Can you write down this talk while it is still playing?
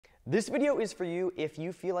This video is for you if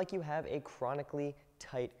you feel like you have a chronically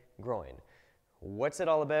tight groin. What's it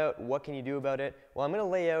all about? What can you do about it? Well, I'm going to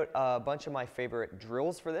lay out a bunch of my favorite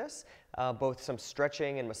drills for this, both some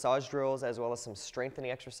stretching and massage drills, as well as some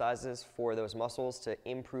strengthening exercises for those muscles to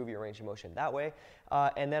improve your range of motion that way.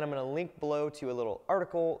 And then I'm going to link below to a little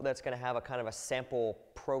article that's going to have a kind of a sample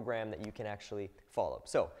program that you can actually follow.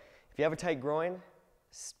 So if you have a tight groin,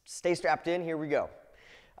 stay strapped in. Here we go.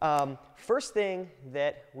 First thing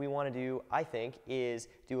that we want to do, I think, is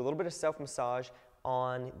do a little bit of self-massage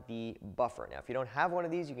on the buffer. Now, if you don't have one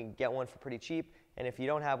of these, you can get one for pretty cheap. And if you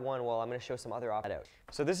don't have one, well, I'm going to show some other options.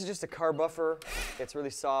 So this is just a car buffer. It's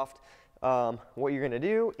really soft. What you're going to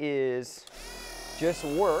do is just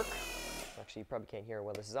work. Actually, you probably can't hear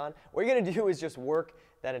while this is on. What you're going to do is just work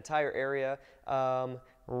that entire area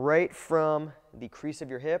right from the crease of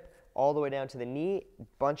your hip all the way down to the knee,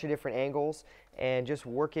 bunch of different angles, and just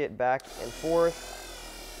work it back and forth.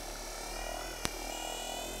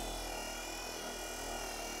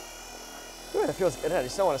 Ooh, that feels good. I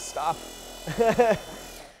just don't want to stop.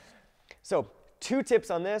 So, 2 tips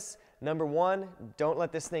on this. Number 1, don't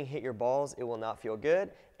let this thing hit your balls. It will not feel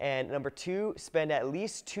good. And number 2, spend at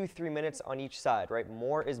least 2-3 minutes on each side, right?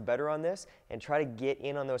 More is better on this, and try to get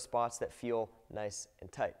in on those spots that feel nice and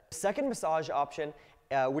tight. Second massage option,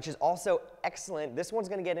 which is also excellent. This one's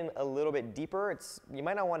going to get in a little bit deeper. You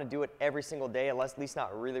might not want to do it every single day, at least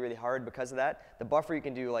not really, really hard because of that. The buffer you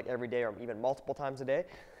can do like every day or even multiple times a day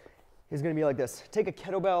is going to be like this. Take a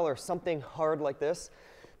kettlebell or something hard like this.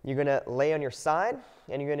 You're going to lay on your side,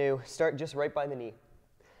 and you're going to start just right by the knee.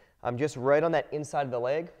 I'm just right on that inside of the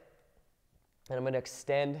leg, and I'm going to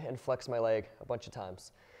extend and flex my leg a bunch of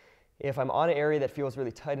times. If I'm on an area that feels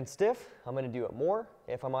really tight and stiff, I'm going to do it more.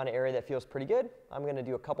 If I'm on an area that feels pretty good, I'm going to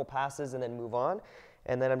do a couple passes and then move on.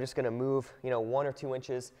 And then I'm just going to move, 1 or 2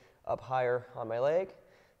 inches up higher on my leg.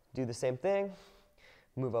 Do the same thing.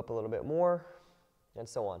 Move up a little bit more, and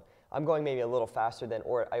so on. I'm going maybe a little faster than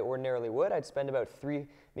I ordinarily would. I'd spend about 3,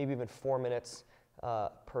 maybe even 4 minutes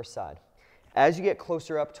per side. As you get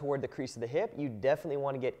closer up toward the crease of the hip, you definitely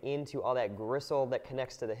want to get into all that gristle that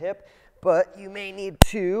connects to the hip, but you may need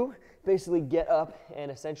to basically get up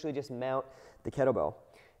and essentially just mount the kettlebell.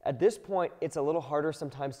 At this point, it's a little harder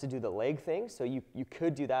sometimes to do the leg thing, so you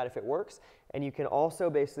could do that if it works, and you can also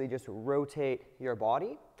basically just rotate your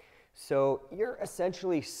body. So you're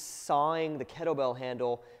essentially sawing the kettlebell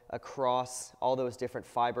handle across all those different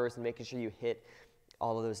fibers and making sure you hit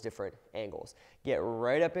all of those different angles. Get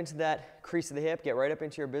right up into that crease of the hip, get right up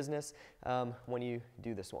into your business when you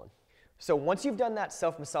do this one. So once you've done that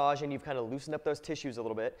self-massage and you've kind of loosened up those tissues a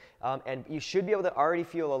little bit, and you should be able to already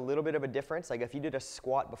feel a little bit of a difference. Like if you did a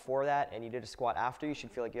squat before that and you did a squat after, you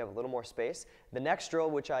should feel like you have a little more space. The next drill,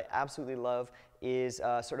 which I absolutely love, is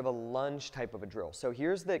sort of a lunge type of a drill. So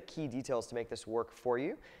here's the key details to make this work for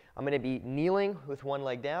you. I'm going to be kneeling with one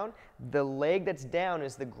leg down. The leg that's down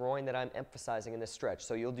is the groin that I'm emphasizing in this stretch.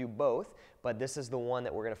 So you'll do both, but this is the one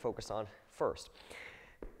that we're going to focus on first.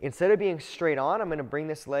 Instead of being straight on, I'm going to bring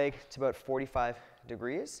this leg to about 45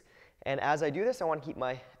 degrees. And as I do this, I want to keep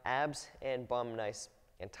my abs and bum nice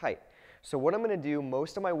and tight. So what I'm going to do,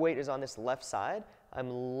 most of my weight is on this left side. I'm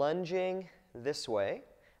lunging this way.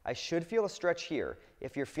 I should feel a stretch here.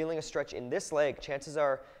 If you're feeling a stretch in this leg, chances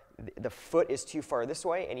are the foot is too far this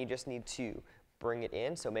way, and you just need to bring it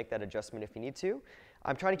in. So make that adjustment if you need to.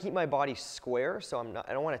 I'm trying to keep my body square, so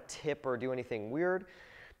I don't want to tip or do anything weird.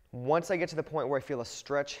 Once I get to the point where I feel a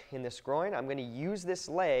stretch in this groin, I'm going to use this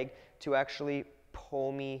leg to actually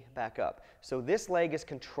pull me back up. So this leg is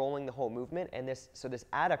controlling the whole movement, and this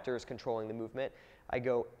adductor is controlling the movement. I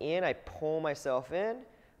go in, I pull myself in,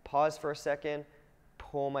 pause for a second,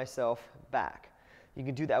 pull myself back. You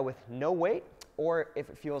can do that with no weight, or if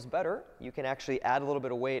it feels better, you can actually add a little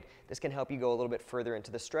bit of weight. This can help you go a little bit further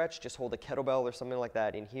into the stretch. Just hold a kettlebell or something like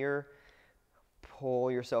that in here, pull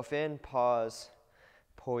yourself in, pause,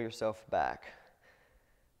 pull yourself back.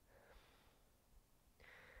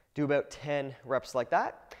 Do about 10 reps like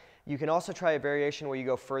that. You can also try a variation where you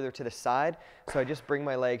go further to the side. So I just bring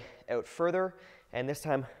my leg out further, and this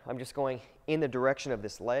time I'm just going in the direction of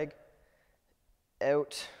this leg.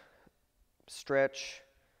 Out, stretch,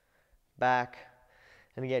 back,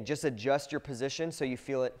 and again, just adjust your position so you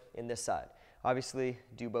feel it in this side. Obviously,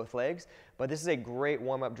 do both legs, but this is a great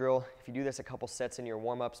warm-up drill. If you do this a couple sets in your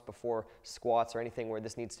warm-ups before squats or anything where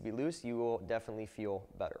this needs to be loose, you will definitely feel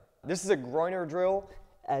better. This is a groiner drill.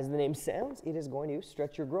 As the name sounds, it is going to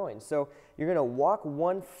stretch your groin. So you're going to walk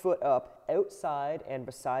one foot up outside and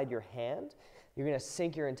beside your hand. You're going to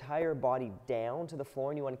sink your entire body down to the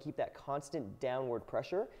floor, and you want to keep that constant downward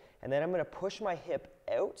pressure. And then I'm going to push my hip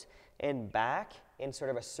out and back in sort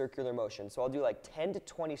of a circular motion. So I'll do like 10 to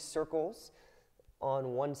 20 circles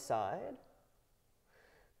on one side,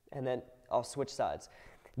 and then I'll switch sides.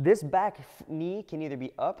 This back knee can either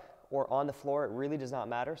be up or on the floor. It really does not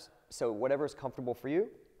matter. So whatever is comfortable for you,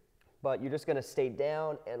 but you're just going to stay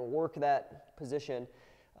down and work that position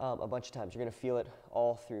a bunch of times. You're going to feel it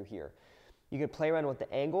all through here. You can play around with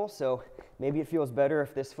the angle, so maybe it feels better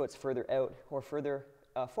if this foot's further out or further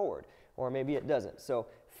forward, or maybe it doesn't. So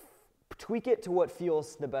tweak it to what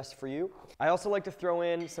feels the best for you. I also like to throw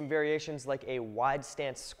in some variations like a wide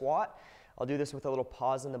stance squat. I'll do this with a little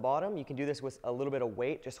pause in the bottom. You can do this with a little bit of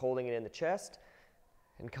weight, just holding it in the chest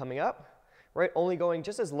and coming up, right? Only going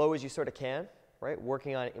just as low as you sort of can, right?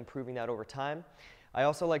 Working on improving that over time. I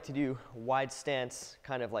also like to do wide stance,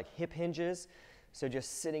 kind of like hip hinges. So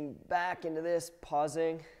just sitting back into this,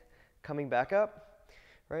 pausing, coming back up,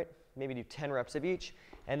 right? Maybe do 10 reps of each.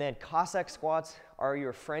 And then Cossack squats are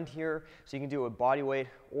your friend here. So you can do a body weight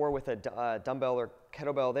or with a dumbbell or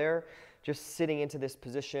kettlebell there. Just sitting into this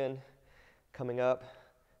position, coming up,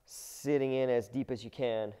 sitting in as deep as you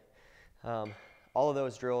can. All of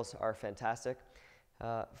those drills are fantastic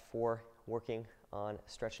for working on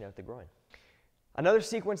stretching out the groin. Another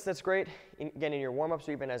sequence that's great, again in your warm-ups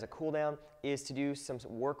or even as a cool down, is to do some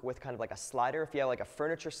work with kind of like a slider. If you have like a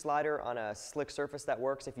furniture slider on a slick surface, that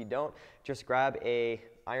works. If you don't, just grab a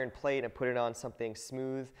iron plate and put it on something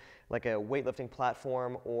smooth like a weightlifting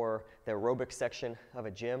platform or the aerobic section of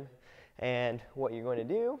a gym. And what you're going to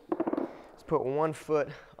do is put one foot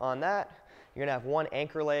on that. You're going to have one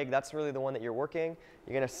anchor leg. That's really the one that you're working.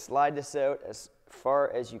 You're going to slide this out as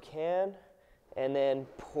far as you can and then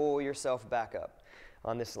pull yourself back up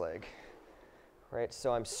on this leg, right?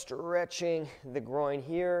 So I'm stretching the groin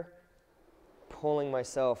here, pulling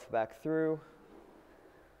myself back through.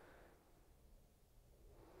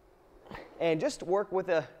 And just work with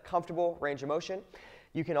a comfortable range of motion.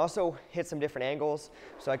 You can also hit some different angles.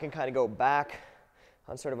 So I can kind of go back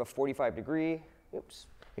on sort of a 45-degree. Oops,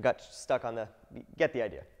 it got stuck on the, get the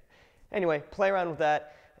idea. Anyway, play around with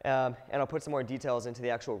that, and I'll put some more details into the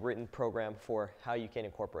actual written program for how you can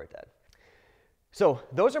incorporate that. So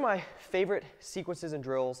those are my favorite sequences and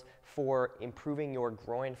drills for improving your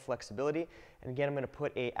groin flexibility. And again, I'm going to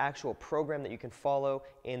put an actual program that you can follow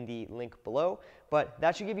in the link below. But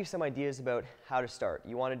that should give you some ideas about how to start.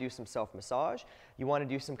 You want to do some self-massage, you want to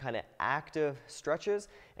do some kind of active stretches,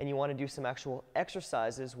 and you want to do some actual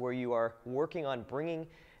exercises where you are working on bringing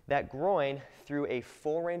that groin through a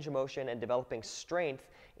full range of motion and developing strength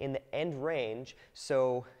in the end range,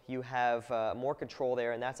 so you have more control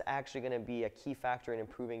there, and that's actually going to be a key factor in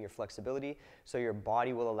improving your flexibility, so your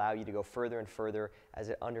body will allow you to go further and further as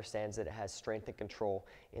it understands that it has strength and control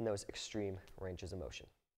in those extreme ranges of motion.